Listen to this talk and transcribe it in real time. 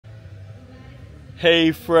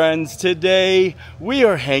Hey friends, today we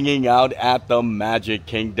are hanging out at the Magic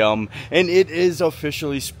Kingdom and it is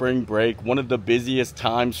officially spring break, one of the busiest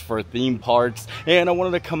times for theme parks, and I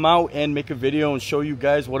wanted to come out and make a video and show you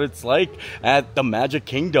guys what it's like at the Magic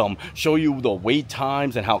Kingdom, show you the wait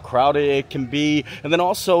times and how crowded it can be, and then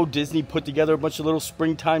also Disney put together a bunch of little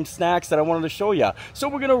springtime snacks that I wanted to show you. So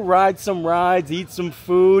we're gonna ride some rides, eat some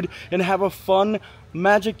food, and have a fun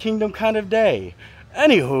Magic Kingdom kind of day.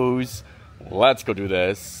 Anywho's, let's go do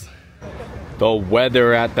this. The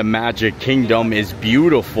weather at the Magic Kingdom is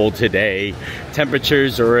beautiful today.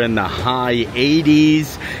 Temperatures are in the high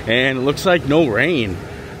 80s and it looks like no rain.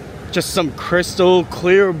 Just some crystal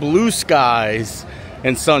clear blue skies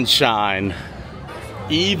and sunshine.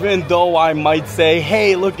 Even though I might say,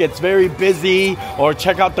 hey, look, it's very busy, or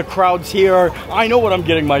check out the crowds here, I know what I'm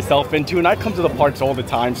getting myself into, and I come to the parks all the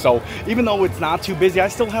time, so even though it's not too busy, I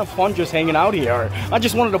still have fun just hanging out here. I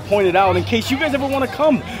just wanted to point it out in case you guys ever want to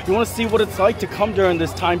come. You want to see what it's like to come during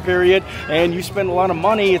this time period, and you spend a lot of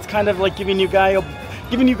money. It's kind of like giving you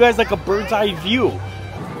guys like a bird's eye view.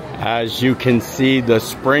 As you can see, the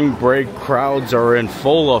spring break crowds are in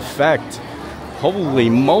full effect. Holy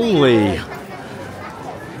moly.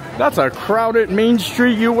 That's a crowded Main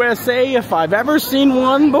Street, USA if I've ever seen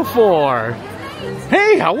one before.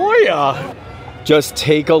 Hey, how are ya? Just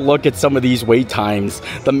take a look at some of these wait times.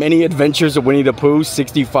 The Many Adventures of Winnie the Pooh,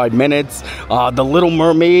 65 minutes. The Little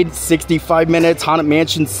Mermaid, 65 minutes. Haunted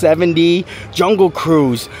Mansion, 70. Jungle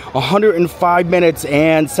Cruise, 105 minutes.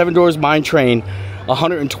 And Seven Dwarfs Mine Train,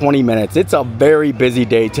 120 minutes. It's a very busy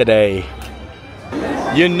day today.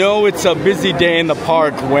 You know it's a busy day in the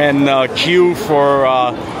park when the queue for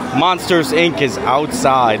Monsters Inc. is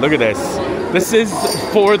outside. Look at this. This is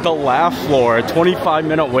for the laugh floor, a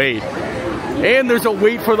 25-minute wait. And there's a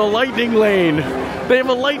wait for the lightning lane. They have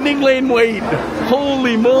a lightning lane wait.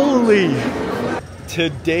 Holy moly.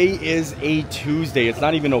 Today is a Tuesday. It's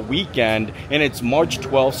not even a weekend, and it's March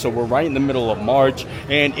 12th, so we're right in the middle of March,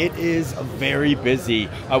 and it is very busy.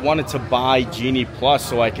 I wanted to buy Genie Plus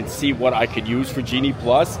so I could see what I could use for Genie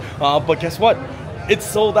Plus, but guess what? It's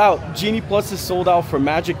sold out. Genie Plus is sold out for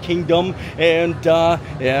Magic Kingdom, and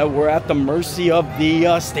yeah, we're at the mercy of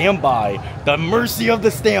the standby. The mercy of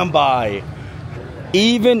the standby.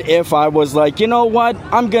 Even if I was like, you know what,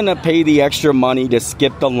 I'm gonna pay the extra money to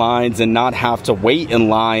skip the lines and not have to wait in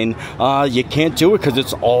line, you can't do it because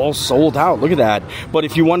it's all sold out. Look at that. But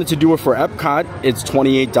if you wanted to do it for Epcot, it's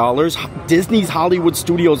 $28. Disney's Hollywood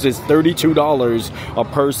Studios is $32 a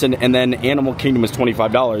person, and then Animal Kingdom is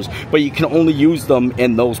 $25. But you can only use them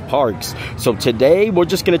in those parks. So today, we're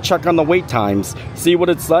just gonna check on the wait times, see what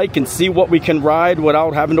it's like, and see what we can ride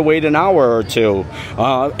without having to wait an hour or two.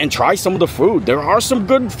 And try some of the food. There are some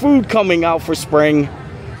good food coming out for spring.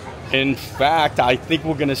 In fact, I think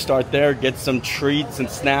we're gonna start there, get some treats and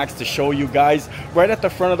snacks to show you guys right at the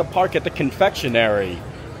front of the park at the confectionery.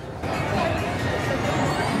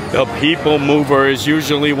 The People Mover is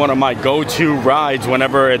usually one of my go-to rides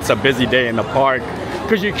whenever it's a busy day in the park,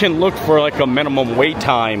 because you can look for like a minimum wait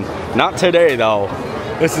time. Not today though.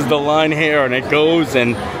 This is the line here, and it goes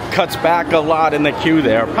and cuts back a lot in the queue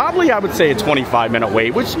there. Probably I would say a 25-minute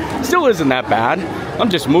wait, which still isn't that bad.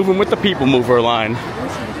 I'm just moving with the People Mover line.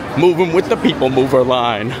 Moving with the People Mover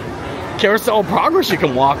line. Carousel of Progress you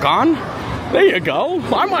can walk on. There you go.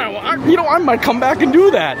 I might come back and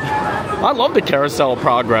do that. I love the Carousel of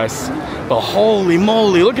Progress. But holy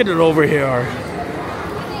moly, look at it over here.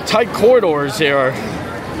 Tight corridors here.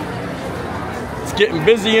 It's getting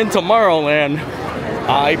busy in Tomorrowland.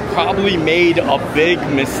 I probably made a big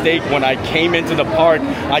mistake when I came into the park.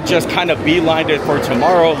 I just kind of beelined it for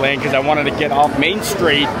Tomorrowland because I wanted to get off Main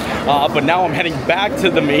Street. But now I'm heading back to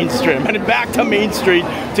the Main Street. I'm heading back to Main Street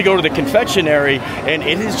to go to the confectionery. And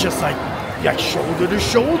it is just like shoulder to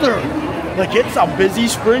shoulder. Like it's a busy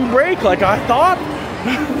spring break like I thought.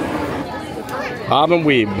 Bob and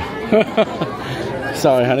Weeb.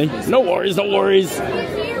 Sorry, honey. No worries, no worries. To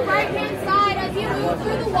your right-hand side as you move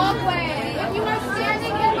through the walkway.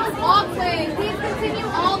 Walkway, please continue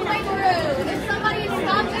all the way through. If somebody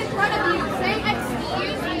stops in front of you, say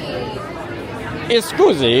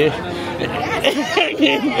excuse me.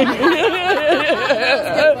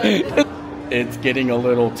 It's getting a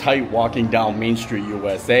little tight walking down Main Street,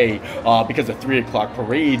 USA, because the 3 o'clock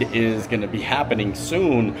parade is going to be happening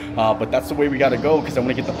soon. But that's the way we got to go, because I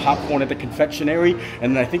want to get the popcorn at the confectionery,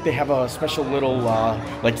 and then I think they have a special little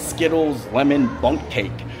like Skittles lemon bunk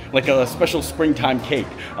cake, like a special springtime cake.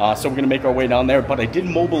 So we're going to make our way down there, but I did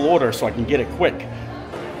mobile order so I can get it quick.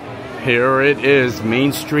 Here it is,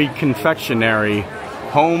 Main Street Confectionery,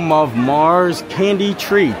 home of Mars candy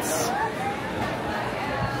treats.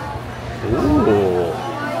 Ooh.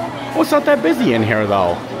 Oh, it's not that busy in here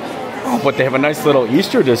though. Oh, but they have a nice little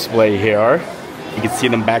Easter display here. You can see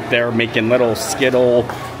them back there making little Skittle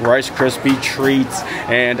Rice Krispie treats.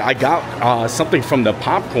 And I got something from the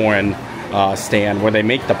popcorn stand where they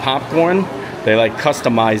make the popcorn. They like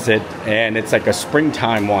customize it, and it's like a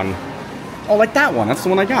springtime one. Oh, like that one. That's the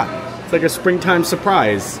one I got. It's like a springtime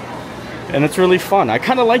surprise. And it's really fun. I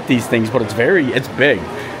kind of like these things, but it's big.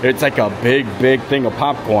 It's like a big thing of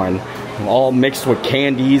popcorn. All mixed with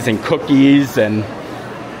candies and cookies and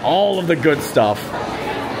all of the good stuff.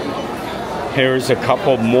 Here's a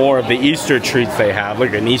couple more of the Easter treats they have.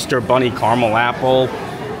 Like an Easter bunny caramel apple.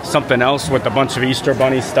 Something else with a bunch of Easter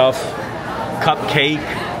bunny stuff.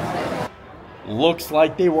 Cupcake. Looks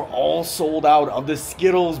like they were all sold out of the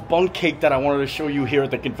Skittles bundt cake that I wanted to show you here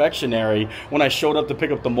at the confectionery. When I showed up to pick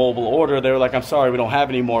up the mobile order, they were like, I'm sorry, we don't have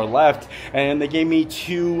any more left. And they gave me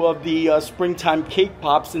 2 of the springtime cake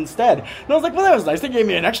pops instead. And I was like, well, that was nice. They gave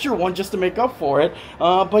me an extra one just to make up for it.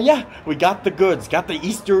 But yeah, we got the goods. Got the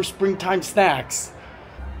Easter springtime snacks.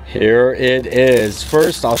 Here it is.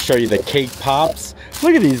 First, I'll show you the cake pops.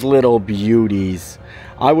 Look at these little beauties.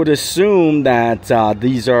 I would assume that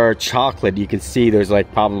these are chocolate. You can see there's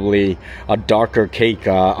like probably a darker cake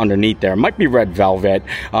underneath there. It might be red velvet,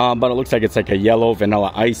 but it looks like it's like a yellow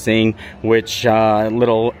vanilla icing, which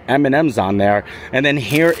little M&Ms on there. And then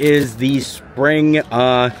here is the spring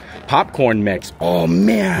popcorn mix. Oh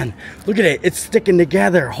man, look at it. It's sticking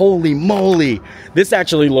together. Holy moly. This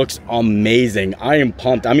actually looks amazing. I am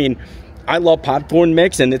pumped. I mean, I love popcorn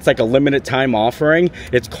mix, and it's like a limited time offering.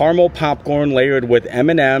 It's caramel popcorn layered with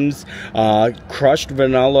M&Ms, crushed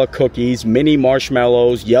vanilla cookies, mini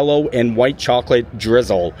marshmallows, yellow and white chocolate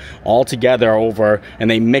drizzle all together over, and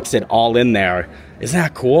they mix it all in there. Isn't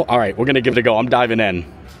that cool? All right, we're gonna give it a go. I'm diving in.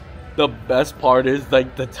 The best part is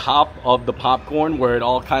like the top of the popcorn where it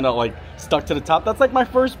all kind of like stuck to the top. That's like my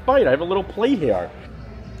first bite. I have a little plate here.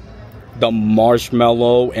 The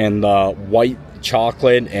marshmallow and the white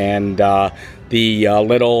chocolate and the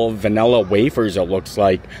little vanilla wafers, it looks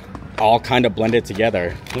like, all kind of blended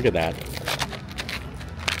together. Look at that.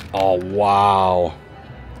 Oh wow.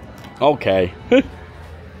 Okay.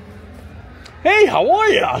 Hey, how are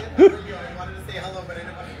ya?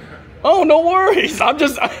 Oh, no worries. I'm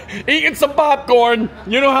just eating some popcorn.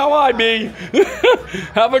 You know how I be.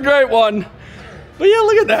 Have a great one. But yeah,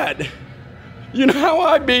 look at that. You know how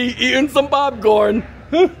I be, eating some popcorn.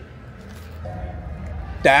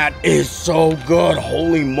 That is so good.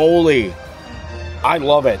 Holy moly. I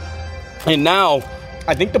love it. And now,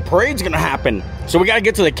 I think the parade's gonna happen. So we gotta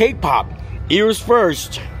get to the cake pop. Ears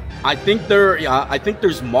first. I think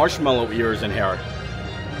there's marshmallow ears in here.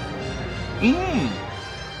 Mmm.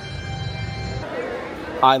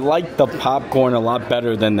 I like the popcorn a lot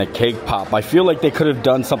better than the cake pop. I feel like they could have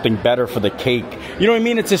done something better for the cake. You know what I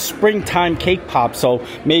mean? It's a springtime cake pop, so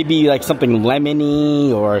maybe like something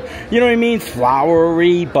lemony or, you know what I mean,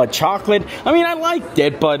 flowery, but chocolate. I mean, I liked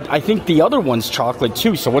it, but I think the other one's chocolate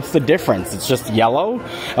too, so what's the difference? It's just yellow,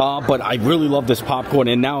 but I really love this popcorn,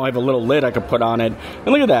 and now I have a little lid I could put on it.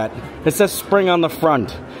 And look at that. It says spring on the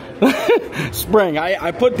front. Spring.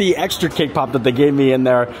 I put the extra cake pop that they gave me in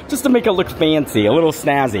there just to make it look fancy, a little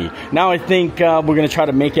snazzy. Now I think we're going to try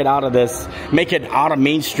to make it out of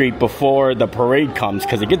Main Street before the parade comes,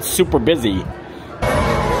 because it gets super busy.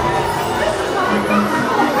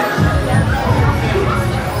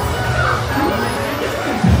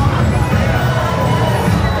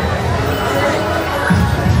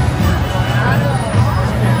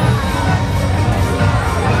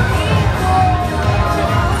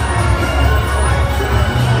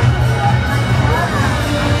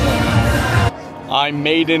 I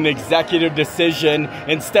made an executive decision.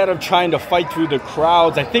 Instead of trying to fight through the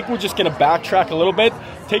crowds, I think we're just gonna backtrack a little bit,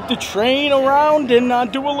 take the train around,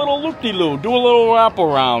 and do a little loop-de-loop, do a little wrap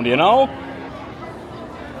around, you know?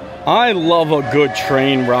 I love a good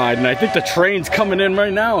train ride, and I think the train's coming in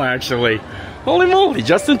right now, actually. Holy moly,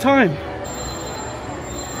 just in time.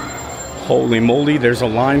 Holy moly, there's a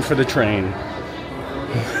line for the train.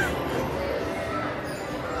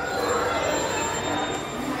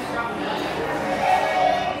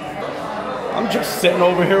 I'm just sitting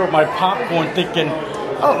over here with my popcorn thinking,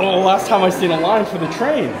 I don't know the last time I seen a line for the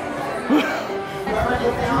train.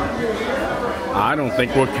 I don't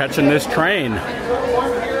think we're catching this train.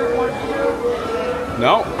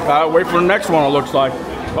 No, gotta wait for the next one, it looks like.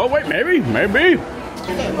 Oh wait, maybe.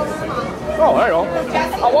 Oh, there you go.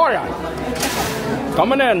 How are ya?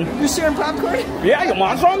 Coming in. You sharing popcorn? Yeah, you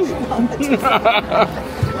want some?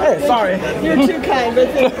 Hey, sorry. You're too kind, but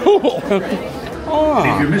thank you.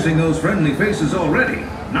 If you're missing those friendly faces already,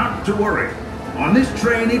 not to worry. On this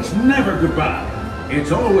train, it's never goodbye. It's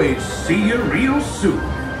always see you real soon.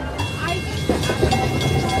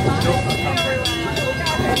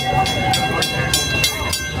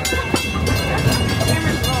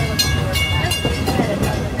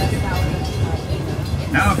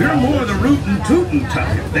 Now, if you're more the rootin' tootin'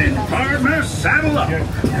 type, then partner, saddle up,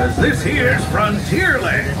 because this here's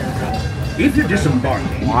Frontierland. If you're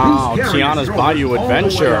disembarking, wow, please carry Tiana's your Bayou strollers all the way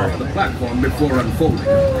Adventure. off the platform before unfolding.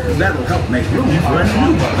 That'll help make room for a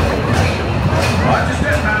new one. Watch your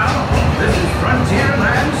step now. This is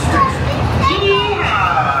Frontierland Station.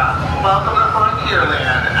 Yeah! Welcome to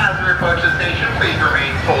Frontierland. As we approach the station, please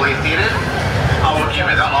remain fully seated. I will give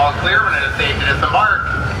you the all clear when it is safe to disembark.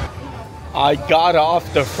 I got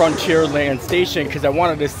off the Frontierland station because I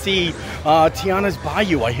wanted to see Tiana's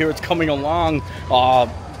Bayou. I hear it's coming along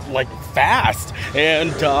like fast,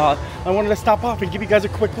 and I wanted to stop off and give you guys a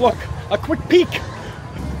quick look, a quick peek.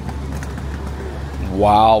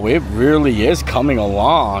 Wow, it really is coming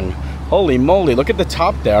along. Holy moly, look at the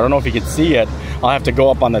top there. I don't know if you can see it. I'll have to go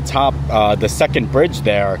up on the top, the second bridge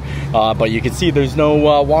there, but you can see there's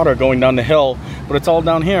no water going down the hill, but it's all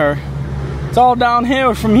down here. It's all down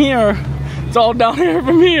here from here. It's all down here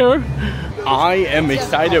from here. I am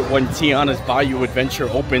excited when Tiana's Bayou Adventure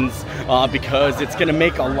opens because it's gonna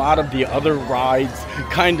make a lot of the other rides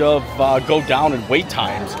kind of go down in wait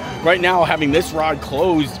times. Right now, having this ride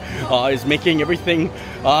closed is making everything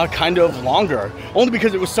kind of longer, only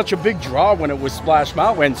because it was such a big draw when it was Splash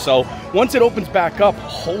Mountain. So once it opens back up,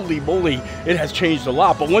 holy moly, it has changed a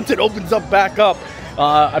lot. But once it opens up back up,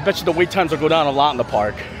 I bet you the wait times will go down a lot in the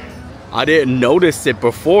park. I didn't notice it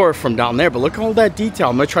before from down there, but look at all that detail.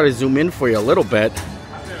 I'm gonna try to zoom in for you a little bit.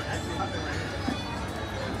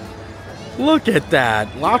 Look at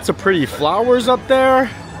that. Lots of pretty flowers up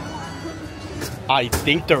there. I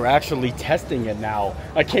think they're actually testing it now.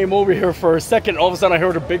 I came over here for a second, all of a sudden I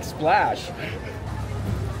heard a big splash.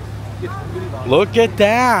 Look at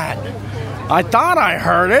that. I thought I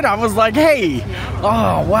heard it. I was like, hey,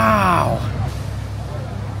 oh, wow.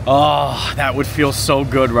 Oh, that would feel so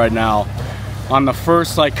good right now. On the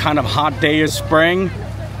first, like, kind of hot day of spring.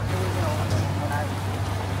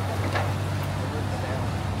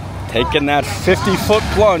 Taking that 50-foot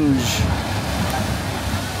plunge.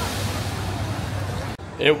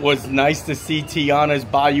 It was nice to see Tiana's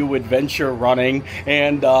Bayou Adventure running,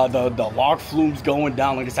 and the log flumes going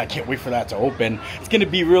down. Like I said, I can't wait for that to open. It's going to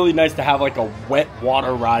be really nice to have like a wet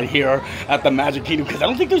water ride here at the Magic Kingdom, because I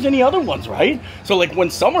don't think there's any other ones, right? So like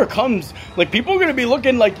when summer comes, like people are going to be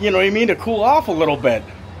looking like, you know what I mean, to cool off a little bit.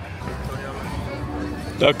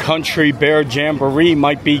 The Country Bear Jamboree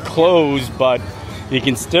might be closed, but you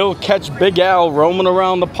can still catch Big Al roaming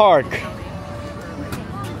around the park.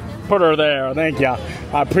 Put her there, thank you.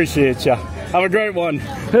 I appreciate you. Have a great one.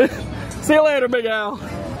 See you later, Big Al.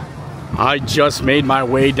 I just made my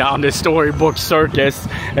way down to Storybook Circus,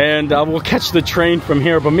 and we'll catch the train from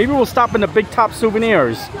here, but maybe we'll stop in the Big Top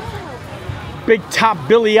Souvenirs. Big Top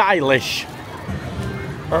Billie Eilish.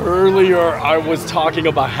 Earlier, I was talking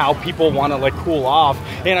about how people want to like cool off,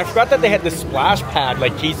 and I forgot that they had this splash pad,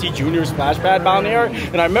 like Casey Jr. splash pad down there.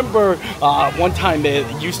 And I remember one time it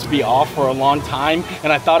used to be off for a long time,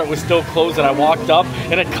 and I thought it was still closed, and I walked up,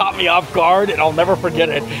 and it caught me off guard, and I'll never forget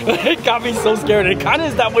it. It got me so scared, and it kind of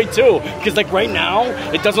is that way too, because like right now,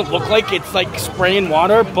 it doesn't look like it's like spraying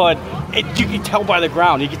water, but you can tell by the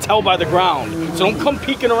ground. You can tell by the ground. So don't come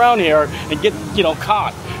peeking around here and get, you know,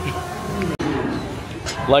 caught.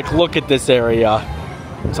 Like, look at this area.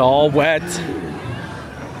 It's all wet.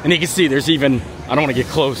 And you can see there's even, I don't want to get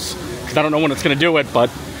close because I don't know when it's going to do it, but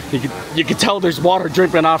you can tell there's water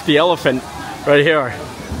dripping off the elephant right here.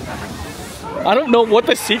 I don't know what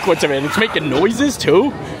the sequence of it. It's making noises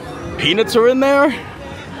too. Peanuts are in there.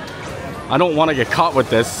 I don't want to get caught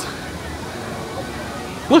with this.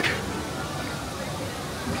 Look.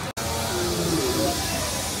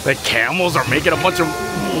 The camels are making a bunch of...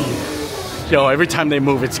 Yo, every time they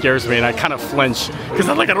move, it scares me, and I kind of flinch. Because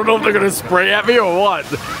I'm like, I don't know if they're going to spray at me or what.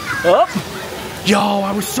 Oh. Yo,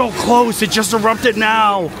 I was so close. It just erupted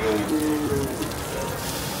now.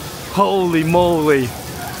 Holy moly.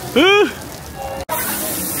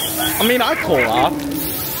 I mean, I pull off.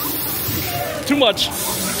 Too much.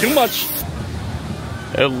 Too much.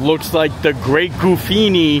 It looks like the Great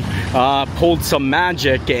Goofini pulled some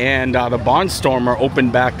magic, and the Barnstormer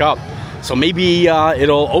opened back up. So maybe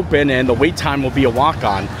it'll open and the wait time will be a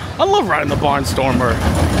walk-on. I love riding the Barnstormer.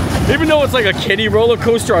 Even though it's like a kiddie roller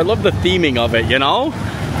coaster, I love the theming of it, you know?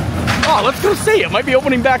 Oh, let's go see. It might be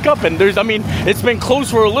opening back up, and I mean, it's been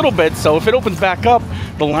closed for a little bit, so if it opens back up,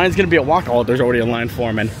 the line's gonna be a walk. Oh, there's already a line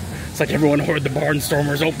forming. It's like everyone heard the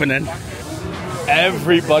Barnstormer's opening.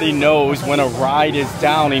 everybody knows when a ride is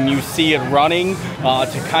down and you see it running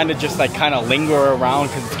to kind of just like linger around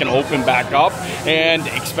because it's going to open back up. And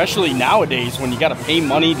especially nowadays when you got to pay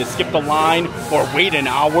money to skip the line or wait an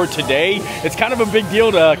hour today, it's kind of a big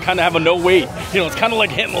deal to kind of have a no wait. You know, it's kind of like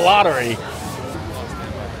hitting the lottery.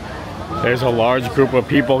 There's a large group of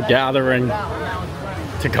people gathering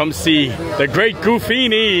to come see the great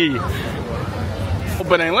Goofini.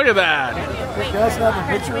 Opening, look at that. Can I snap a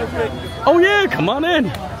picture real quick? Oh yeah, come on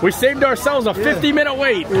in. We saved ourselves a 50-minute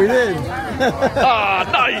wait. We did. Ah,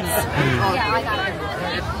 nice.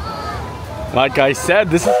 Like I said,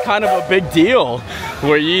 this is kind of a big deal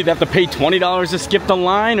where you either have to pay $20 to skip the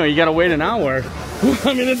line or you gotta wait an hour.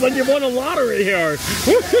 I mean, it's like you won a lottery here. Get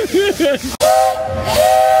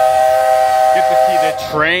to see the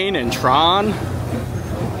train and Tron.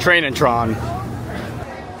 Train and Tron.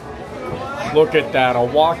 Look at that, a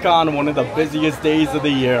walk on one of the busiest days of the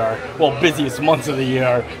year. Well, busiest months of the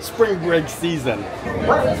year. Spring break season.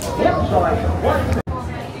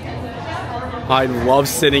 I love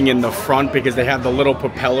sitting in the front because they have the little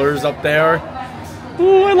propellers up there.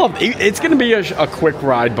 Ooh, I love it. It's gonna be a quick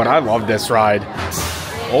ride, but I love this ride.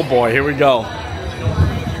 Oh boy, here we go.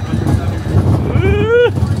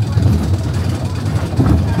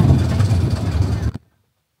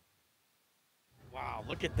 Wow,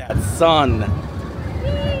 look at that sun.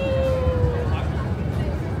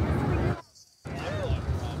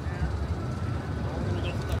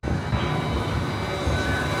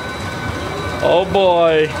 Oh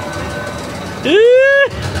boy.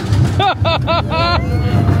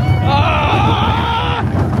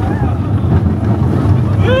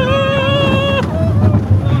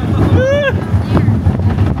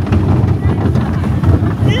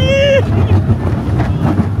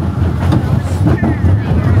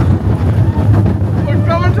 We're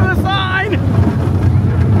coming to the sign.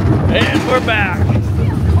 And we're back.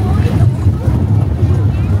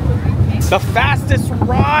 The fastest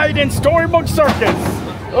ride in Storybook Circus.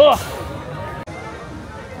 Ugh.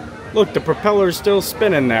 Look, the propeller's still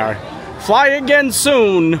spinning there. Fly again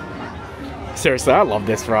soon. Seriously, I love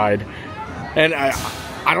this ride. And I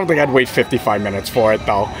don't think I'd wait 55 minutes for it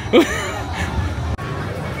though.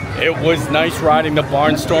 It was nice riding the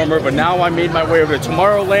Barnstormer, but now I made my way over to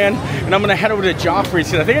Tomorrowland and I'm gonna head over to Joffrey's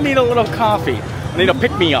because I think I need a little coffee. I need a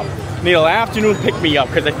pick-me-up. I need an afternoon pick-me-up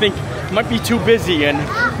because I think it might be too busy and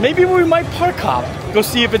maybe we might park hop. Go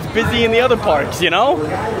see if it's busy in the other parks, you know?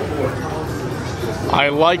 I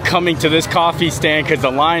like coming to this coffee stand because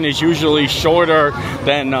the line is usually shorter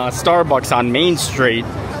than Starbucks on Main Street.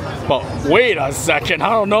 But wait a second,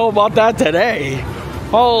 I don't know about that today.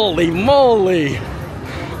 Holy moly.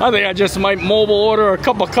 I think I just might mobile order a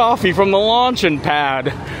cup of coffee from the launching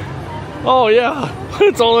pad. Oh yeah,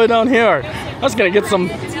 it's all the way down here. I was gonna get some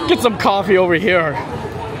coffee over here.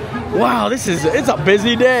 Wow, it's a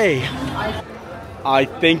busy day. I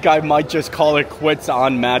think I might just call it quits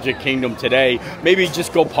on Magic Kingdom today. Maybe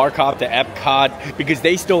just go park hop to Epcot because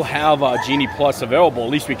they still have Genie Plus available.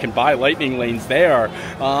 At least we can buy Lightning Lanes there.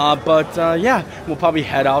 Yeah, we'll probably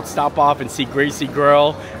head out, stop off and see Gracie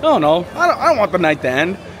Girl. I don't know. I don't want the night to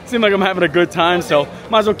end. Seems like I'm having a good time, so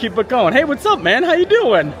might as well keep it going. Hey, what's up, man? How you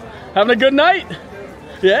doing? Having a good night?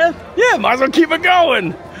 Yeah? Yeah, might as well keep it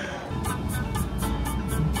going.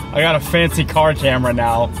 I got a fancy car camera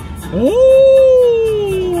now.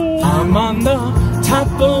 Woo! I'm on the top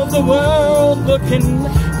of the world looking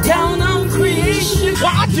down on creation.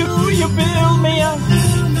 Why do you build me up,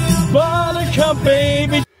 buttercup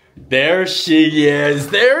baby? There she is.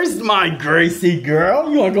 There's my Gracie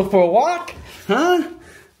girl. You wanna go for a walk? Huh?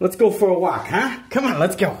 Let's go for a walk, huh? Come on,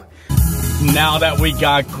 let's go. Now that we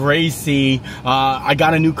got Gracie, I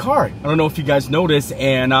got a new car. I don't know if you guys noticed,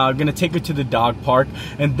 and I'm gonna take her to the dog park,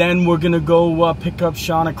 and then we're gonna go pick up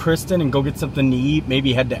Sean and Kristen and go get something to eat,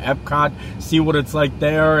 maybe head to Epcot, see what it's like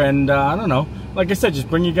there, and I don't know. Like I said, just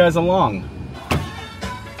bring you guys along.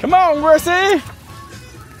 Come on, Gracie!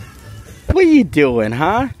 What are you doing,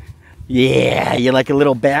 huh? Yeah, you like a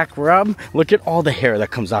little back rub? Look at all the hair that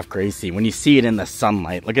comes off Gracie when you see it in the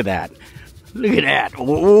sunlight. Look at that. Look at that.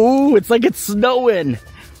 Ooh, it's like it's snowing.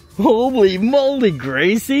 Holy moly,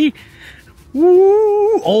 Gracie.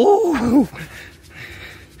 Ooh, oh.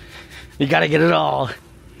 You gotta get it all.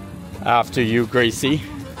 After you, Gracie.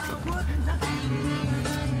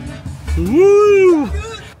 Woo!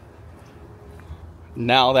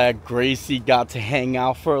 Now that Gracie got to hang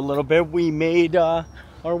out for a little bit, we made our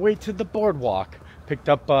way to the boardwalk. Picked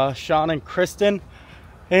up Sean and Kristen.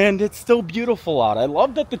 And it's still beautiful out. I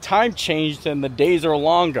love that the time changed and the days are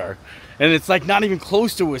longer. And it's like not even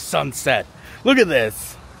close to a sunset. Look at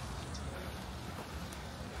this.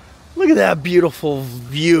 Look at that beautiful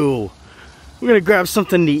view. We're gonna grab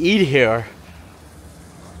something to eat here.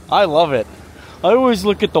 I love it. I always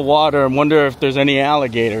look at the water and wonder if there's any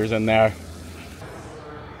alligators in there.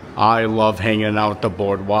 I love hanging out at the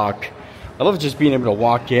boardwalk. I love just being able to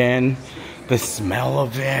walk in, the smell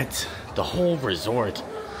of it, the whole resort.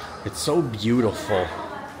 It's so beautiful.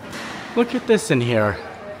 Look at this in here.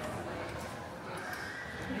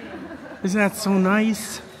 Isn't that so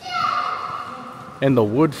nice? And the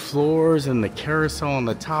wood floors and the carousel on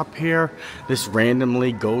the top here. This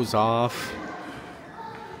randomly goes off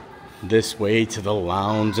this way to the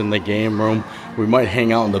lounge and the game room. We might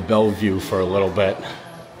hang out in the Bellevue for a little bit.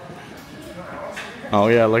 Oh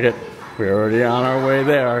yeah, look at, we're already on our way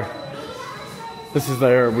there. This is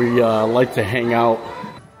where we like to hang out.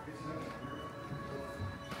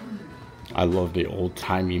 I love the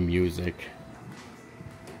old-timey music.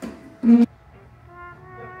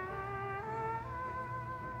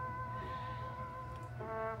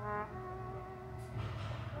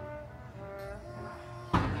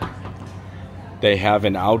 They have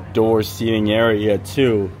an outdoor seating area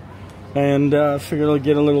too. And figured I'll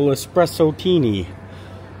get a little espresso teeny.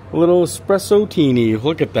 A little espresso teeny.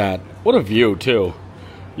 Look at that. What a view too.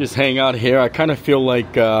 Just hang out here. I kind of feel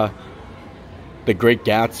like The Great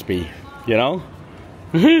Gatsby, you know?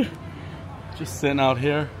 Just sitting out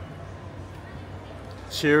here.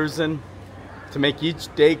 Cheersing to make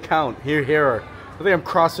each day count. Here. I think I'm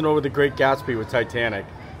crossing over The Great Gatsby with Titanic.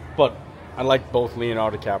 But I like both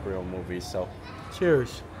Leonardo DiCaprio movies, so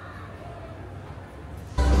cheers.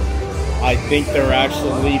 I think they're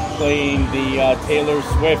actually playing the Taylor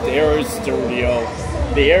Swift Eras Studio.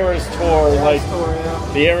 The Eras Tour, like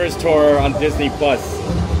the Eras Tour on Disney Plus.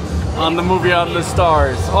 On the movie On the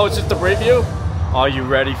Stars. Oh, it's just a preview? Are you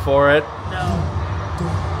ready for it? No.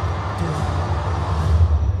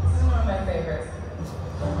 One of my favorites.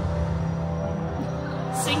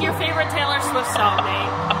 Sing your favorite Taylor Swift song, Nate.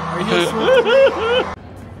 Are you a Swiftie?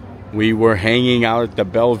 We were hanging out at the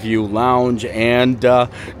Bellevue Lounge and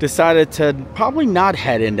decided to probably not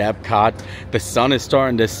head into Epcot. The sun is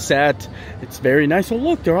starting to set. It's very nice. Oh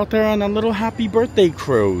look, they're out there on a little happy birthday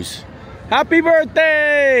cruise. Happy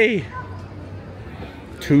birthday!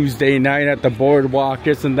 Tuesday night at the boardwalk,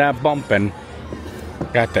 isn't that bumping?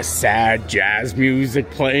 Got the sad jazz music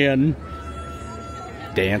playing.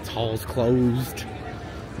 Dance hall's closed.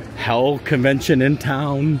 Hell convention in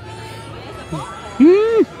town.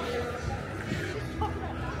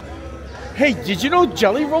 Hey, did you know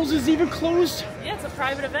Jelly Rolls is even closed? Yeah, it's a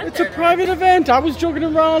private event. It's a private event. I was joking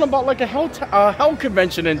around about like a hell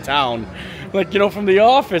convention in town. Like, you know, from The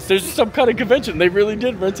Office. There's some kind of convention. They really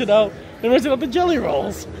did rent it out. They rented out the Jelly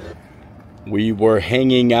Rolls. We were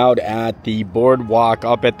hanging out at the boardwalk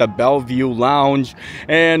up at the Bellevue Lounge.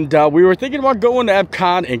 And we were thinking about going to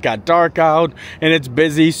Epcot. It got dark out and it's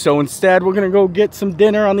busy. So instead, we're going to go get some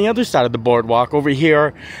dinner on the other side of the boardwalk over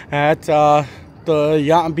here at the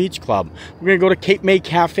Yacht and Beach Club. We're gonna go to Cape May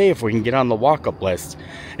Cafe if we can get on the walk-up list.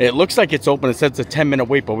 It looks like it's open. It says it's a 10-minute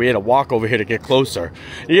wait, but we had to walk over here to get closer.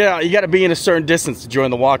 Yeah, you got to be in a certain distance to join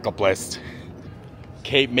the walk-up list.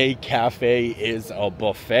 Cape May Cafe is a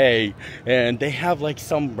buffet, and they have like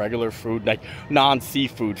some regular food, like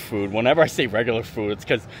non-seafood food. Whenever I say regular food, it's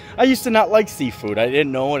because I used to not like seafood. I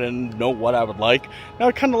didn't know it and know what I would like. Now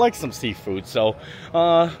I kind of like some seafood, so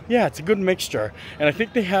yeah, it's a good mixture. And I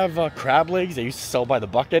think they have crab legs. They used to sell by the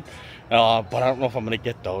bucket, but I don't know if I'm gonna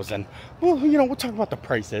get those. And well, you know, we'll talk about the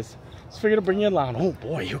prices. Let's figure to bring you along. Oh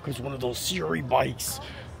boy, here comes one of those Siri bikes.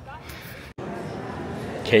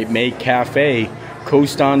 Cape May Cafe.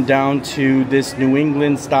 Coast on down to this New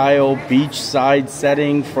England style beachside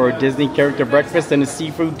setting for a Disney character breakfast and a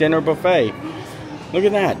seafood dinner buffet. Look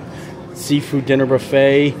at that. Seafood dinner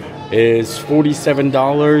buffet is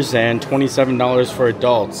 $47 and $27 for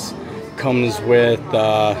adults. Comes with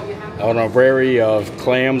an array of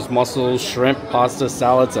clams, mussels, shrimp, pasta,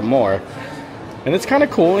 salads, and more. And it's kind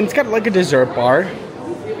of cool. And it's got like a dessert bar.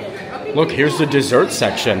 Look, here's the dessert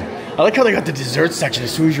section. I like how they got the dessert section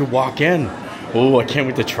as soon as you walk in. Oh, I can't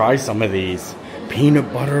wait to try some of these.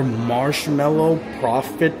 Peanut butter marshmallow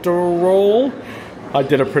profiterole. I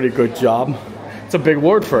did a pretty good job. It's a big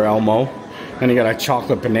word for Elmo. Then you got a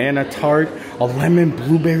chocolate banana tart, a lemon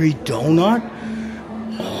blueberry donut.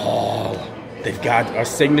 Oh, they've got a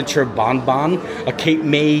signature bonbon, a Cape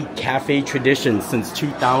May Cafe tradition since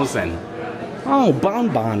 2000. Oh,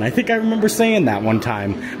 bonbon. I think I remember saying that one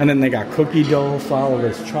time. And then they got cookie dough,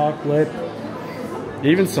 flourless chocolate.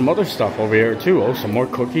 Even some other stuff over here too. Oh, some more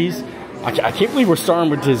cookies. I can't believe we're starting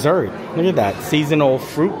with dessert. Look at that. Seasonal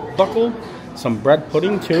fruit buckle. Some bread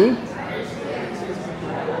pudding too.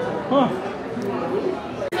 Huh.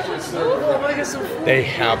 They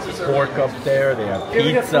have pork up there. They have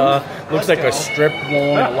pizza. Looks like a strip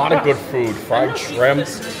loin. A lot of good food. Fried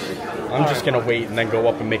shrimps. I'm just gonna wait and then go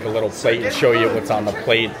up and make a little plate and show you what's on the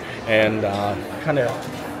plate and kind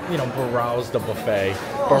of, you know, browse the buffet.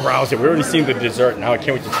 Browse it. We already seen the dessert. Now I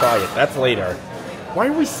can't wait to try it. That's later. Why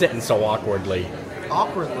are we sitting so awkwardly?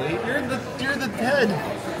 Awkwardly? You're the head.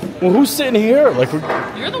 Well, who's sitting here? Like,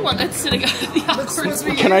 You're the one that's sitting at the awkward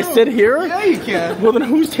spot. can I sit here? Yeah, you can. Well, then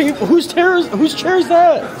whose chair is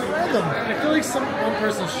that? Random. I feel like one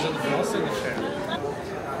person should all sit in the chair.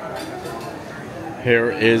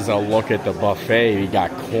 Here is a look at the buffet. We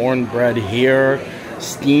got cornbread here,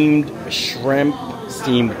 steamed shrimp,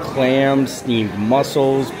 steamed clams, steamed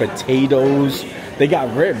mussels, potatoes. They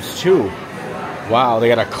got ribs too. Wow, they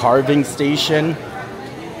got a carving station,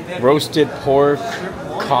 roasted pork,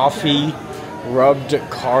 coffee, rubbed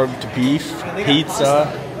carved beef, pizza.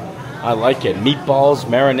 I like it. Meatballs,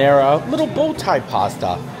 marinara, little bow tie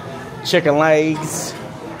pasta, chicken legs,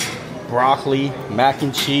 broccoli, mac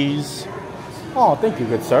and cheese. Oh, thank you,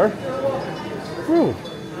 good sir. Ooh,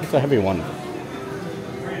 it's a heavy one.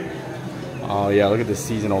 Oh yeah, look at the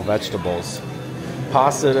seasonal vegetables.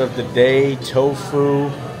 Pasta of the day, tofu,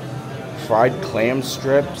 fried clam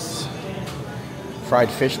strips, fried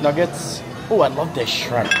fish nuggets. Oh, I love this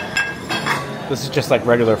shrimp. This is just like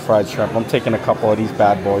regular fried shrimp. I'm taking a couple of these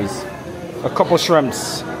bad boys. A couple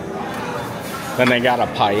shrimps. Then they got a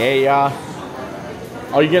paella.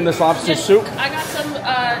 Are you getting this lobster soup? I got some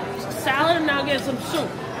salad and now I'm getting some soup.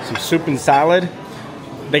 Some soup and salad.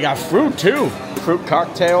 They got fruit too. Fruit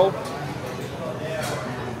cocktail.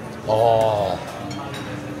 Oh.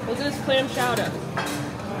 Look at this clam chowder.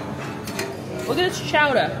 Look at this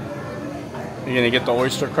chowder. You gonna get the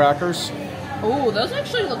oyster crackers? Oh, those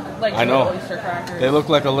actually look like I know. oyster crackers. They look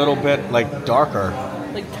like a little bit like darker.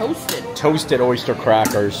 Like toasted. Toasted oyster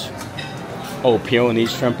crackers. Oh,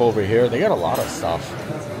 peonese shrimp over here. They got a lot of stuff.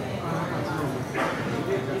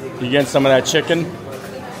 You getting some of that chicken?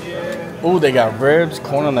 Oh, they got ribs,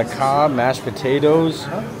 corn on the cob, mashed potatoes.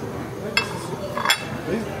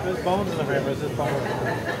 There's bones in the ribs. There's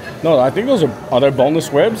bones. No, I think those are they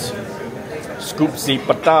boneless ribs? Scoopsy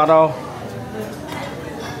potato.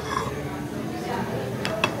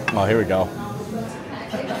 Oh, here we go.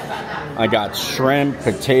 I got shrimp,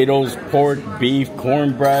 potatoes, pork, beef,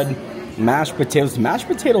 cornbread, mashed potatoes. Mashed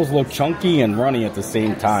potatoes look chunky and runny at the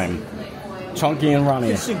same time. Chunky and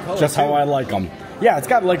runny. Just how I like them. Yeah, it's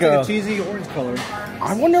got like a cheesy orange color.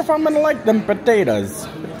 I wonder if I'm gonna like them potatoes.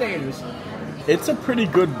 Potatoes. It's a pretty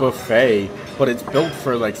good buffet, but it's built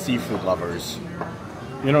for like seafood lovers.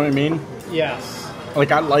 You know what I mean? Yes.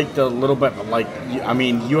 Like I like the little bit, like I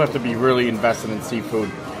mean, you have to be really invested in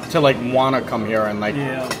seafood to like want to come here and like,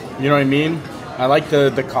 yeah. You know what I mean? I like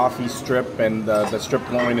the coffee strip and the strip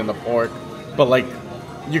loin and the pork, but like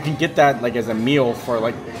you can get that like as a meal for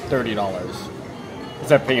like $30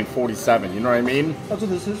 instead of paying $47. You know what I mean? That's what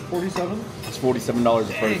this is. $47. It's $47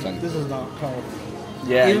 a person. This is not called.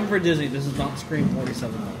 Yeah. Even for Disney, this is not screen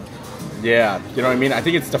 $47. Yeah, you know what I mean? I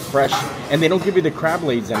think it's the fresh, and they don't give you the crab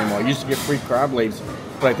legs anymore. I used to get free crab legs,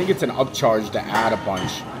 but I think it's an upcharge to add a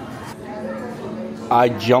bunch. I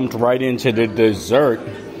jumped right into the dessert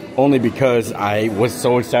only because I was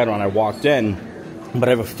so excited when I walked in, but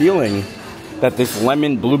I have a feeling that this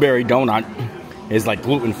lemon blueberry donut is like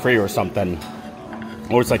gluten-free or something,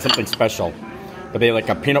 or it's like something special. But they like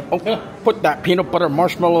a put that peanut butter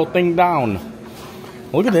marshmallow thing down.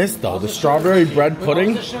 Look at this though, the strawberry bread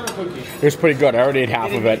pudding. It was pretty good. I already ate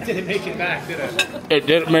half of it. It didn't make it back, did it? It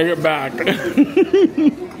didn't make it back.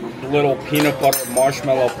 Little peanut butter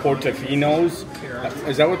marshmallow portofinos.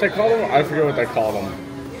 Is that what they call them? I forget what they call them.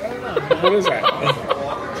 What is that?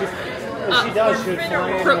 She does.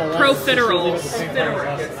 Profiteroles.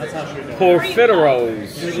 That's how she does. Porfiteros.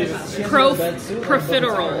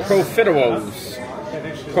 Profiteroles. Profiteros.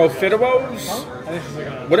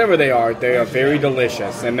 Profiteros? Whatever they are very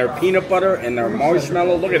delicious. And they're peanut butter and they're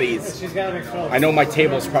marshmallow. Look at these. I know my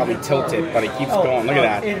table's probably tilted, but it keeps going. Look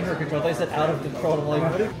at that. In her control. They said out of control.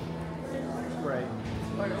 Right.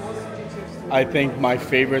 I think my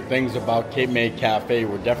favorite things about Cape May Cafe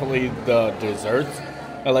were definitely the desserts.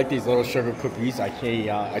 I like these little sugar cookies.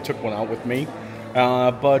 I took one out with me.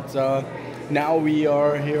 But now we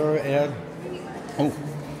are here at... Oh,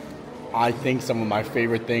 I think some of my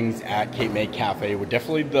favorite things at Cape May Cafe were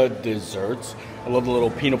definitely the desserts. I love the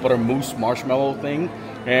little peanut butter mousse marshmallow thing.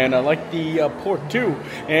 And I like the pork too.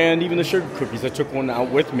 And even the sugar cookies. I took one out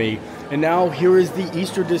with me. And now here is the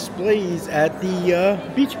Easter displays at the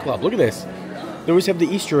beach club. Look at this. They always have the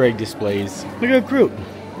Easter egg displays. Look at Groot.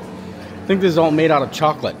 I think this is all made out of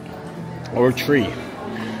chocolate or a tree.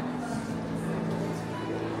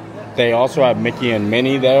 they also have Mickey and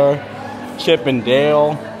Minnie there. Chip and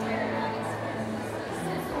Dale.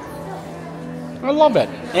 I love it.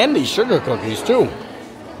 And these sugar cookies too.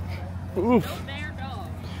 Oof.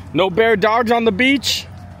 No bear dogs on the beach?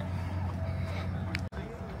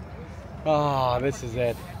 Oh, this is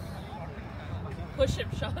it. Push him,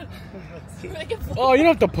 Sean. Oh, you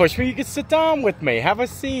don't have to push me. You can sit down with me. Have a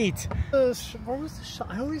seat. Where was the shot?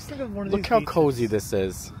 I always think of one of these. Look how beaches. cozy this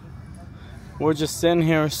is. We're just sitting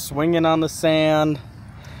here swinging on the sand.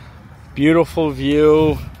 Beautiful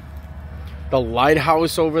view. The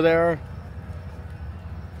lighthouse over there.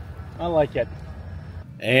 I like it.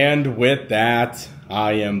 And with that,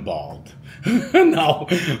 I am bald. No,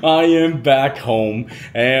 I am back home,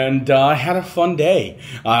 and I had a fun day.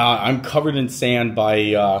 I'm covered in sand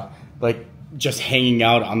by like just hanging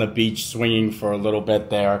out on the beach, swinging for a little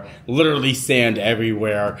bit there. Literally sand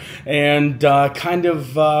everywhere, and kind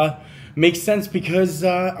of makes sense because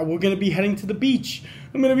we're gonna be heading to the beach.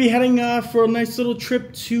 I'm gonna be heading for a nice little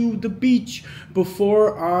trip to the beach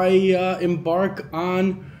before I embark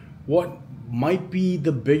on what might be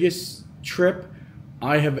the biggest trip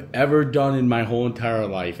I have ever done in my whole entire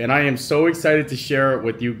life, and I am so excited to share it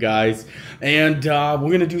with you guys. And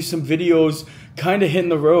we're gonna do some videos kind of hitting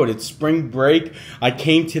the road. It's spring break. I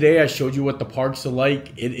came today, I showed you what the parks are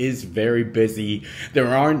like. It is very busy. There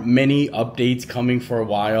aren't many updates coming for a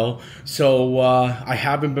while, so I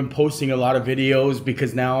haven't been posting a lot of videos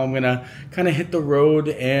because now I'm gonna kind of hit the road,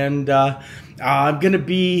 and I'm gonna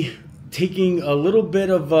be taking a little bit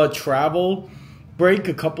of a travel break,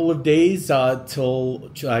 a couple of days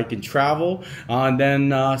till I can travel, and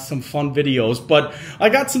then some fun videos. But I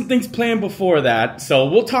got some things planned before that, so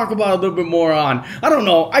we'll talk about it a little bit more on. I don't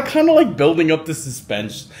know, I kind of like building up the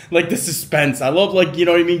suspense. I love, like, you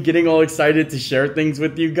know what I mean, getting all excited to share things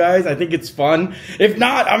with you guys. I think it's fun. If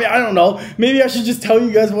not, I mean, I don't know, maybe I should just tell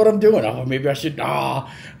you guys what I'm doing. Oh, maybe I should,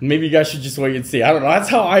 maybe you guys should just wait and see. I don't know, that's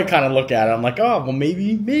how I kind of look at it. I'm like, oh, well,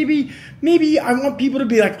 maybe I want people to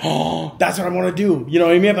be like, oh, that's what I want to do. You know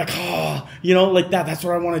what I mean? I'm like, oh, you know, like that. That's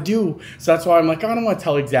what I want to do. So that's why I'm like, I don't want to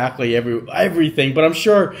tell exactly everything, but I'm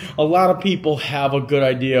sure a lot of people have a good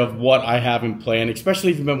idea of what I have in plan,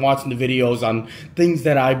 especially if you've been watching the videos on things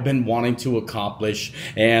that I've been wanting to accomplish.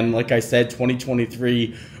 And like I said,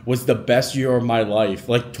 2023 was the best year of my life.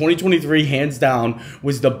 Like 2023, hands down,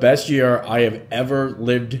 was the best year I have ever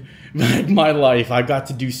lived my life. I got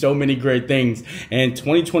to do so many great things. And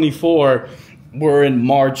 2024, we're in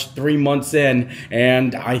March, 3 months in,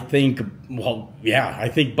 and I think, well, yeah, I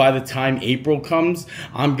think by the time April comes,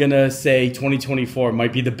 I'm gonna say 2024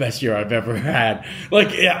 might be the best year I've ever had.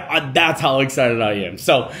 Like, yeah, that's how excited I am.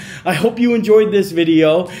 So I hope you enjoyed this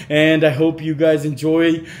video, and I hope you guys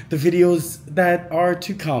enjoy the videos that are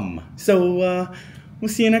to come. So we'll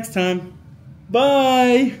see you next time.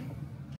 Bye.